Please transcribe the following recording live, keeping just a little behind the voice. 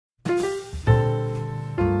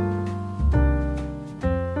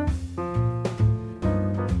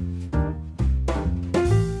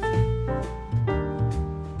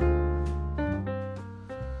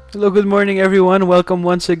Hello, good morning, everyone. Welcome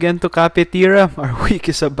once again to KapeTira. Our week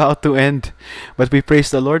is about to end, but we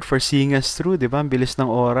praise the Lord for seeing us through. Di ba? Ang bilis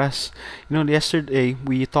ng oras. Yesterday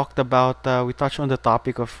we touched on the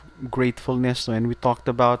topic of gratefulness, no? And we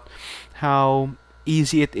talked about how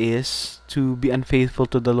easy it is to be unfaithful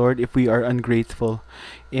to the Lord if we are ungrateful,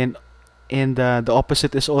 and the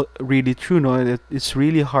opposite is really true. No, it's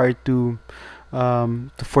really hard to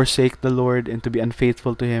forsake the Lord and to be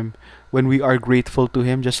unfaithful to Him when we are grateful to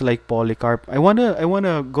Him, just like Polycarp. I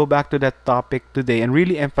wanna go back to that topic today and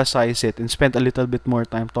really emphasize it and spend a little bit more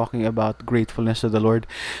time talking about gratefulness to the Lord.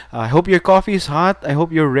 I hope your coffee is hot. I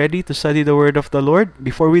hope you're ready to study the Word of the Lord.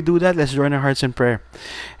 Before we do that, let's join our hearts in prayer.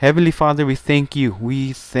 Heavenly Father, we thank you.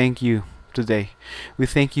 We thank you today. We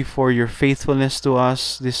thank you for your faithfulness to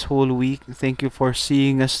us this whole week. Thank you for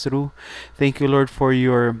seeing us through. Thank you, Lord, for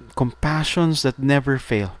your compassions that never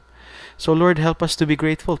fail. So, Lord, help us to be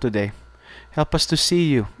grateful today. Help us to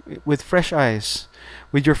see you with fresh eyes,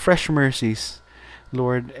 with your fresh mercies,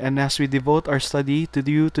 Lord. And as we devote our study to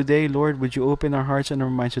you today, Lord, would you open our hearts and our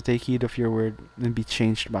minds to take heed of your word and be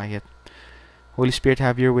changed by it. Holy Spirit,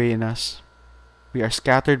 have your way in us. We are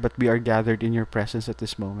scattered, but we are gathered in your presence at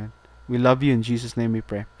this moment. We love you. In Jesus' name we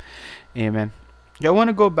pray. Amen. I want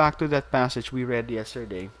to go back to that passage we read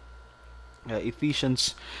yesterday. Revelation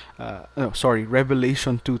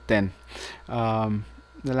 2:10.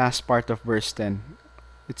 The last part of verse 10.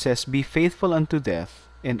 It says, "Be faithful unto death,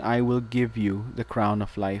 and I will give you the crown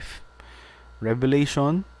of life."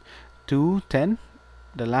 Revelation 2:10,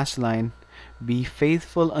 the last line, "Be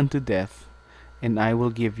faithful unto death, and I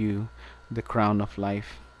will give you the crown of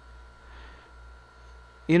life."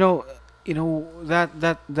 You know,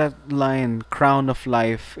 that line, "crown of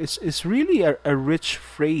life," it's really a rich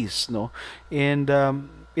phrase, no? And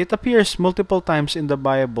it appears multiple times in the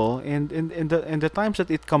Bible, and in the times that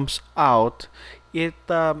it comes out, it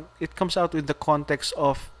comes out with the context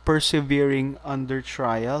of persevering under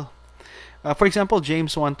trial. For example,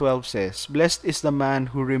 James 1:12 says, "Blessed is the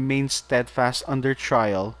man who remains steadfast under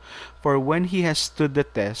trial, for when he has stood the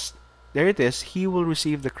test, there it is, he will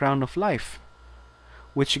receive the crown of life,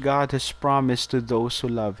 which God has promised to those who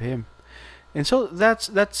love Him." And so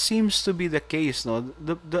that seems to be the case. No,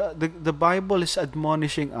 the Bible is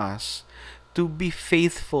admonishing us to be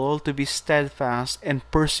faithful, to be steadfast, and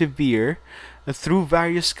persevere through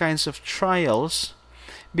various kinds of trials,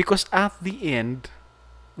 because at the end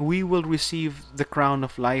we will receive the crown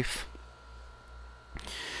of life.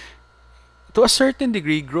 To a certain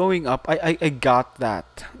degree, growing up, I got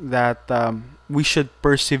that we should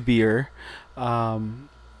persevere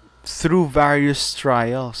through various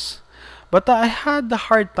trials. But I had the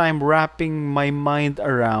hard time wrapping my mind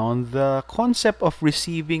around the concept of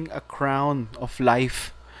receiving a crown of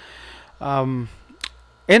life. Um,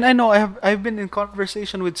 and I know I've been in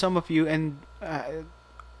conversation with some of you, and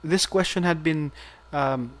this question had been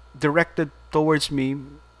directed towards me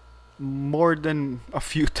more than a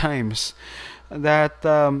few times. That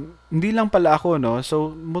hindi lang pala ako, no?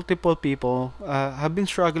 So multiple people have been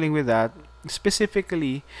struggling with that,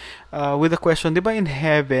 specifically with the question, di ba, in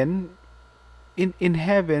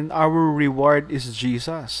heaven our reward is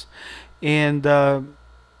Jesus, and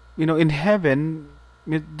in heaven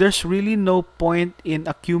there's really no point in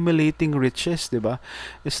accumulating riches, di ba?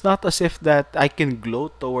 It's not as if that I can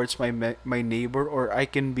gloat towards my neighbor, or I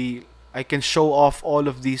can show off all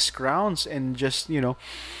of these crowns and just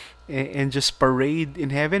and just parade in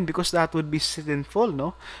heaven, because that would be sinful,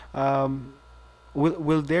 no?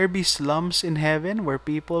 Will there be slums in heaven where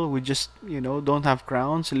people would just don't have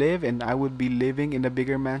crowns live, and I would be living in a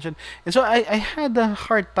bigger mansion? And so I had a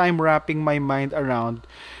hard time wrapping my mind around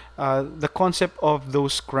the concept of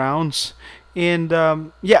those crowns. And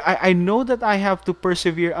I know that I have to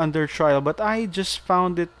persevere under trial, but I just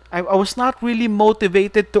found it, I was not really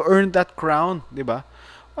motivated to earn that crown, diba?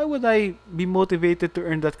 Why would I be motivated to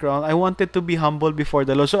earn that crown? I wanted to be humble before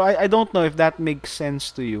the Lord. So I don't know if that makes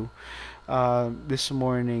sense to you this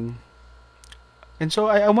morning. And so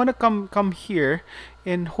I want to come here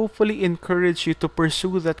and hopefully encourage you to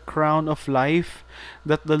pursue that crown of life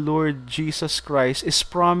that the Lord Jesus Christ is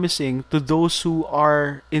promising to those who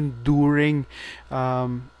are enduring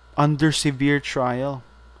under severe trial.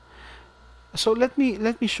 So let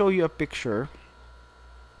me show you a picture.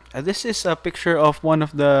 This is a picture of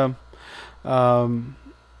um,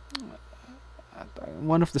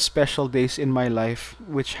 one of the special days in my life,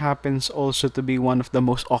 which happens also to be one of the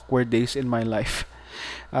most awkward days in my life.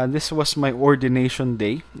 This was my ordination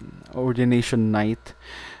day, ordination night.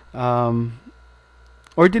 Um,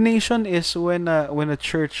 Ordination is when a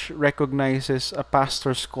church recognizes a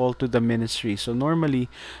pastor's call to the ministry. So normally,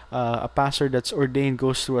 a pastor that's ordained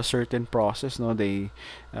goes through a certain process. No, they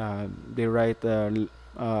write a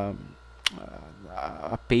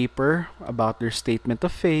paper about their statement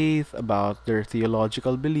of faith, about their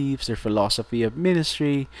theological beliefs, their philosophy of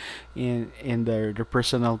ministry, in their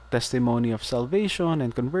personal testimony of salvation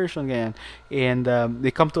and conversion, ganyan. And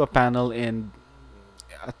they come to a panel, and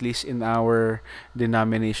at least in our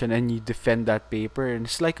denomination, and you defend that paper, and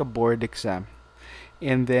it's like a board exam.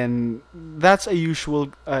 And then that's a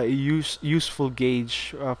useful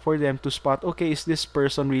gauge for them to spot, okay, is this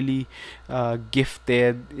person really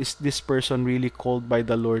gifted, is this person really called by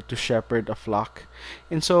the Lord to shepherd a flock.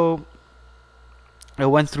 And so I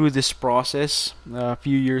went through this process a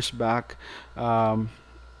few years back,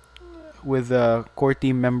 with the core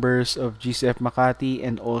team members of GCF Makati,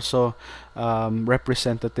 and also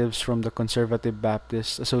representatives from the Conservative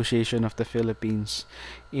Baptist Association of the Philippines.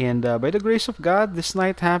 And by the grace of God, this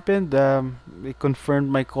night happened. It confirmed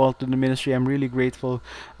my call to the ministry. I'm really grateful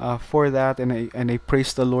for that, and I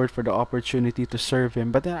praise the Lord for the opportunity to serve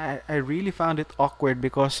Him. But then I really found it awkward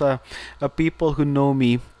because people who know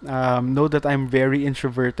me know that I'm very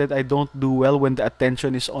introverted. I don't do well when the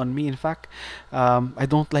attention is on me. In fact, I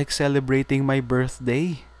don't like celebrating my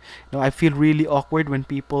birthday. I feel really awkward when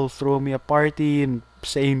people throw me a party and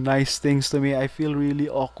saying nice things to me. I feel really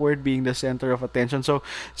awkward being the center of attention. So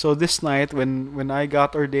this night, when I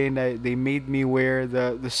got ordained, they made me wear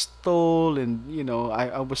the stole, and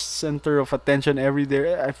I was center of attention every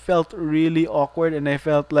day. I felt really awkward, and I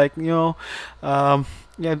felt like,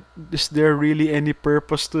 yeah, is there really any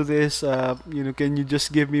purpose to this? Can you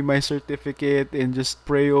just give me my certificate and just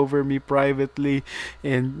pray over me privately,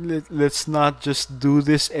 and let's not just do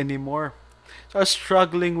this anymore. So I was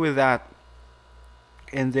struggling with that.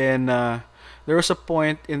 And then there was a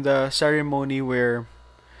point in the ceremony where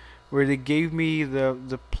they gave me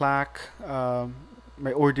the plaque,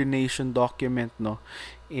 my ordination document, no,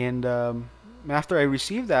 and after I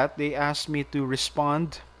received that, they asked me to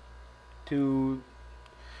respond to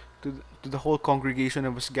to the whole congregation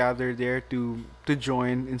that was gathered there to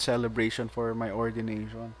join in celebration for my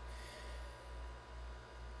ordination.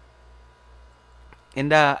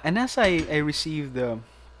 And as I received the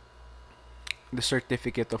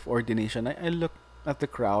certificate of ordination, I looked at the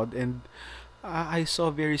crowd, and I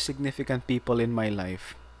saw very significant people in my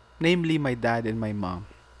life, namely my dad and my mom.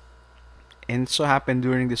 And so happened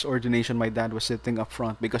during this ordination, my dad was sitting up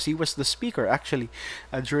front because he was the speaker actually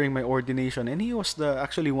during my ordination, and he was the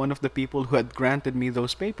actually one of the people who had granted me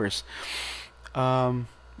those papers. And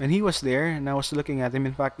he was there, and I was looking at him.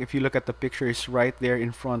 In fact, if you look at the picture, he's right there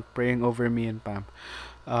in front, praying over me and Pam.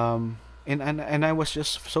 And I was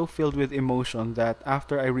just so filled with emotion that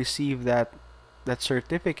after I received that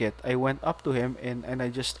certificate, I went up to him, and I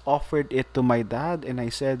just offered it to my dad, and I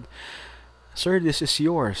said, "Sir, this is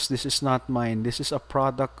yours. This is not mine. This is a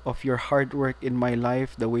product of your hard work in my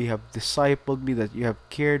life, the way you have discipled me, that you have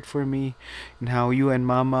cared for me, and how you and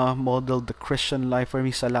Mama modeled the Christian life for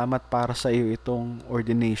me. Salamat, para sa iyo itong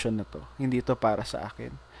ordination na to. Hindi ito para sa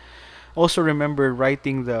akin." Also remember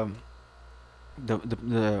writing the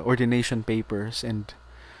ordination papers, and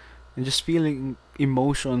just feeling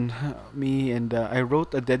emotion me, and I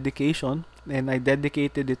wrote a dedication, and I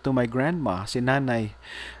dedicated it to my grandma, si Nanay.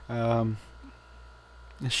 Um,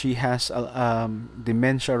 she has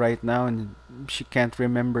dementia right now, and she can't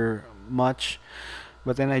remember much.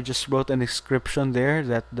 But then I just wrote an inscription there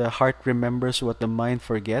that the heart remembers what the mind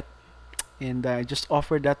forget, and I just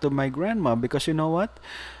offered that to my grandma because you know what?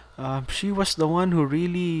 She was the one who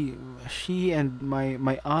really, she and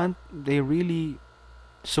my aunt, they really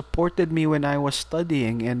supported me when I was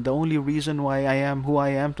studying, and the only reason why I am who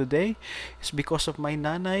I am today is because of my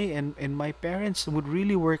nanay, and my parents would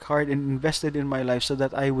really work hard and invested in my life so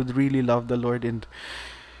that I would really love the Lord and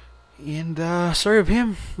serve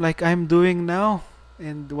Him like I'm doing now.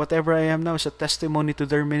 And whatever I am now is a testimony to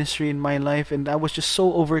their ministry in my life, and I was just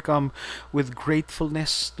so overcome with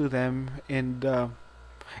gratefulness to them, and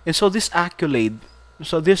so this accolade,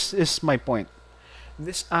 so this is my point.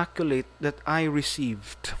 This accolade that I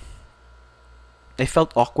received, I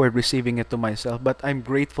felt awkward receiving it to myself, but I'm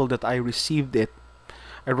grateful that I received it,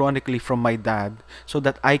 ironically, from my dad, so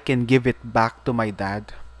that I can give it back to my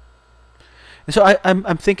dad. And so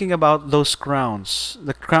I'm thinking about those crowns,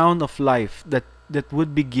 the crown of life that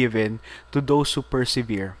would be given to those who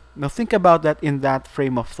persevere. Now think about that in that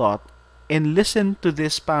frame of thought. And listen to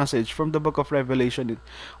this passage from the book of Revelation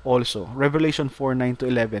also. Revelation 4, 9 to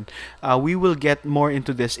 11. We will get more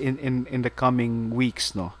into this in the coming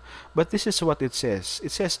weeks, no? But this is what it says.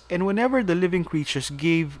 It says, "And whenever the living creatures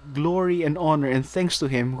gave glory and honor and thanks to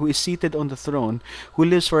him who is seated on the throne, who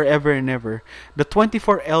lives forever and ever, the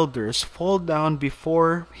 24 elders fall down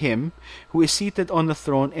before him who is seated on the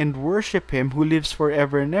throne and worship him who lives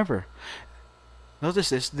forever and ever."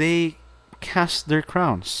 Notice this. They cast their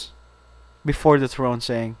crowns before the throne,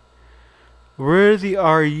 saying, "Worthy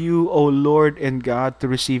are you, O Lord and God, to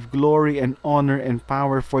receive glory and honor and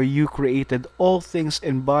power, for you created all things,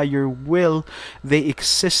 and by your will they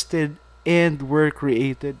existed and were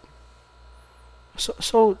created."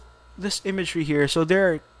 So this imagery here, so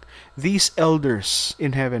there are these elders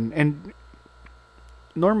in heaven, and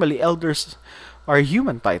normally elders are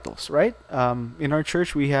human titles, right? In our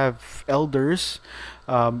church, we have elders.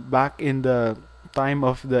 Back in the time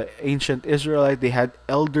of the ancient Israelite, they had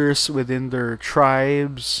elders within their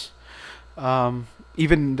tribes. Even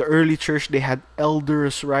in the early church, they had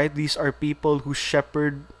elders, right? These are people who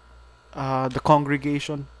shepherd the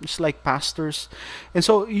congregation, just like pastors. And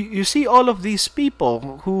so you see all of these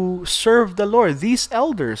people who serve the Lord, these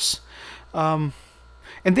elders.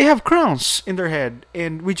 And they have crowns in their head.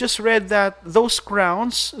 And we just read that those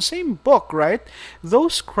crowns, same book, right?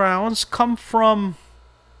 Those crowns come from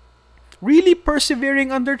really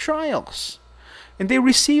persevering under trials. And they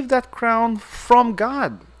receive that crown from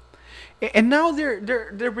God. And now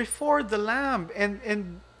they're before the Lamb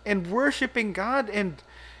and worshiping God, and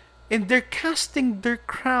they're casting their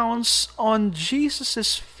crowns on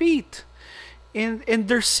Jesus's feet. And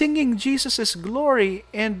they're singing Jesus's glory,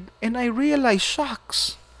 and I realize,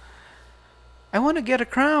 shucks, I want to get a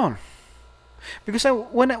crown, because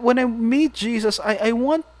when I meet Jesus, I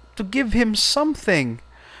want to give him something,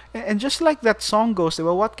 and just like that song goes,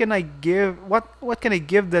 well, what can I give? What can I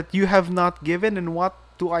give that you have not given, and what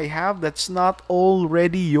do I have that's not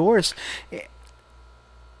already yours?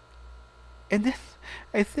 And then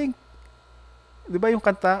I think, di ba yung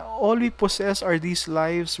kanta, all we possess are these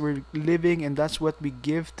lives we're living, and that's what we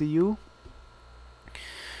give to you.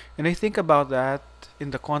 And I think about that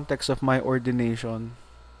in the context of my ordination.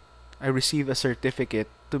 I receive a certificate.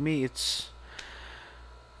 To me, it's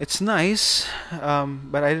nice,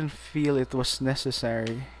 but I didn't feel it was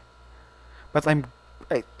necessary. But I'm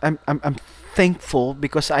thankful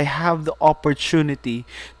because I have the opportunity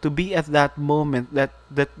to be at that moment,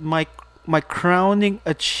 that my crowning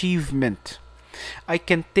achievement, I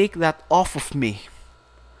can take that off of me,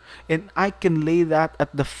 and I can lay that at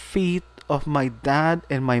the feet of my dad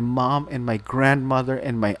and my mom and my grandmother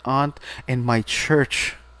and my aunt and my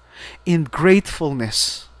church, in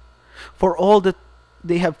gratefulness for all that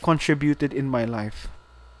they have contributed in my life.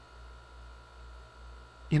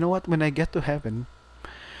 You know what? When I get to heaven,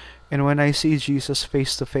 and when I see Jesus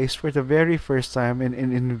face to face for the very first time, and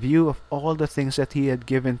in view of all the things that he had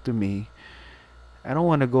given to me, I don't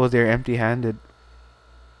want to go there empty-handed.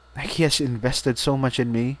 Like, he has invested so much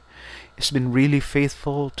in me. He's been really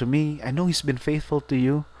faithful to me. I know he's been faithful to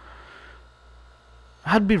you.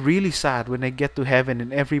 I'd be really sad when I get to heaven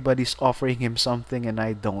and everybody's offering him something and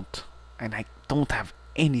I don't. And I don't have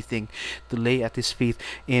anything to lay at his feet.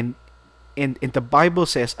 And the Bible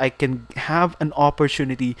says I can have an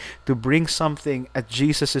opportunity to bring something at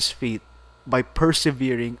Jesus' feet by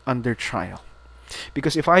persevering under trial.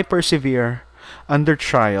 Because if I persevere under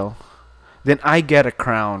trial, then I get a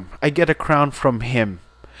crown. I get a crown from him.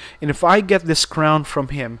 And if I get this crown from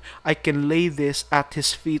him, I can lay this at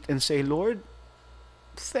his feet and say, Lord,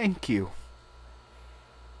 thank you.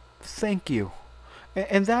 Thank you.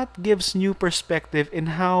 And that gives new perspective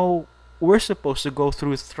in how we're supposed to go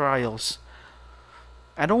through trials.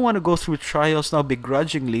 I don't want to go through trials now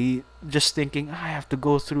begrudgingly, just thinking, I have to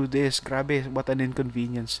go through this. Grabe, what an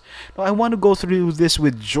inconvenience. No, I want to go through this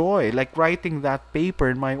with joy, like writing that paper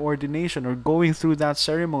in my ordination or going through that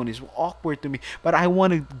ceremony is awkward to me. But I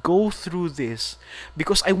want to go through this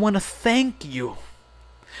because I want to thank you.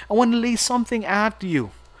 I want to lay something at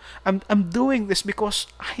you. I'm doing this because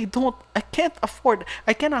I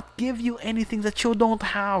cannot give you anything that you don't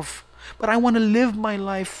have. But I want to live my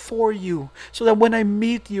life for you so that when I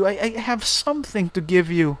meet you, I have something to give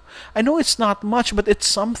you. I know it's not much, but it's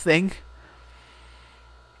something.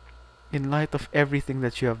 In light of everything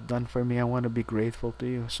that you have done for me, I want to be grateful to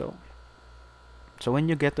you. So when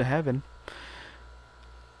you get to heaven,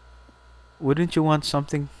 wouldn't you want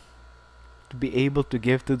something to be able to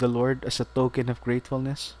give to the Lord as a token of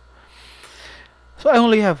gratefulness? So I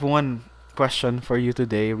only have one question for you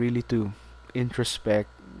today, really to introspect.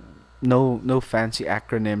 No fancy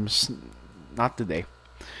acronyms, not today.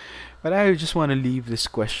 But I just want to leave this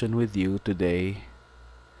question with you today.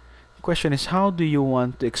 The question is, how do you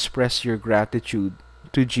want to express your gratitude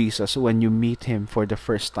to Jesus when you meet Him for the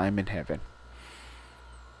first time in heaven?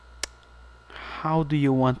 How do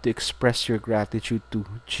you want to express your gratitude to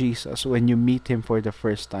Jesus when you meet Him for the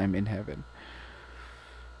first time in heaven?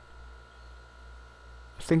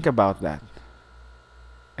 Think about that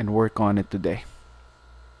and work on it today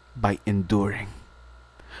by enduring.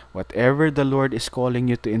 Whatever the Lord is calling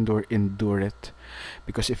you to endure, endure it.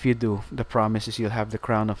 Because if you do, the promise is you'll have the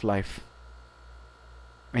crown of life.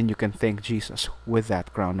 And you can thank Jesus with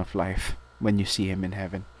that crown of life when you see Him in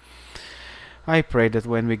heaven. I pray that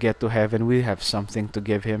when we get to heaven, we have something to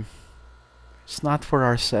give Him. It's not for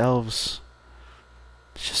ourselves.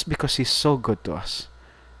 It's just because He's so good to us.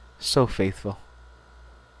 So faithful.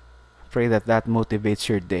 Pray that that motivates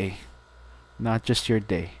your day. Not just your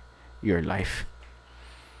day, your life.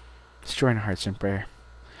 Let's join our hearts in prayer.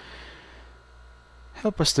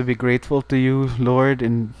 Help us to be grateful to You, Lord,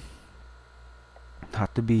 and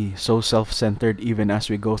not to be so self-centered even as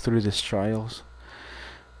we go through these trials.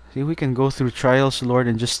 See, we can go through trials, Lord,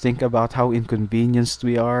 and just think about how inconvenienced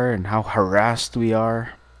we are and how harassed we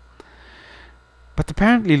are. But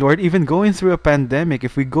apparently, Lord, even going through a pandemic,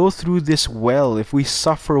 if we go through this well, if we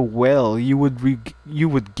suffer well, you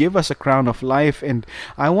would give us a crown of life, and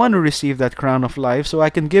I want to receive that crown of life so I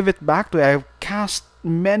can give it back to You. I've cast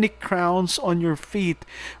many crowns on Your feet.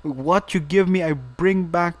 What You give me, I bring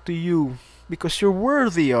back to You because You're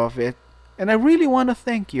worthy of it. And I really want to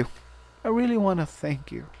thank You. I really want to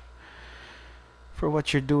thank You for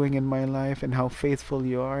what You're doing in my life and how faithful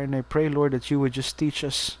You are. And I pray, Lord, that You would just teach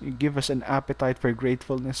us, You give us an appetite for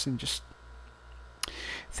gratefulness, and just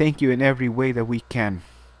thank You in every way that we can.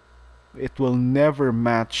 It will never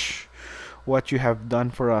match what You have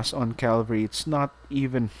done for us on Calvary. It's not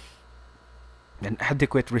even an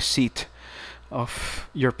adequate receipt of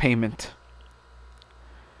Your payment.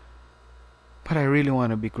 But I really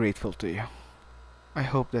want to be grateful to You. I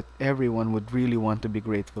hope that everyone would really want to be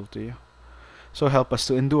grateful to You. So help us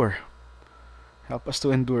to endure. Help us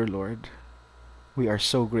to endure, Lord. We are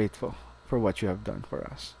so grateful for what You have done for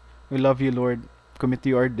us. We love You, Lord. Commit to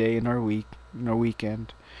You our day and our week and our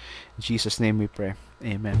weekend. In Jesus' name we pray.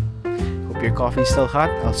 Amen. Hope your coffee is still hot.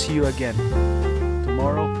 I'll see you again.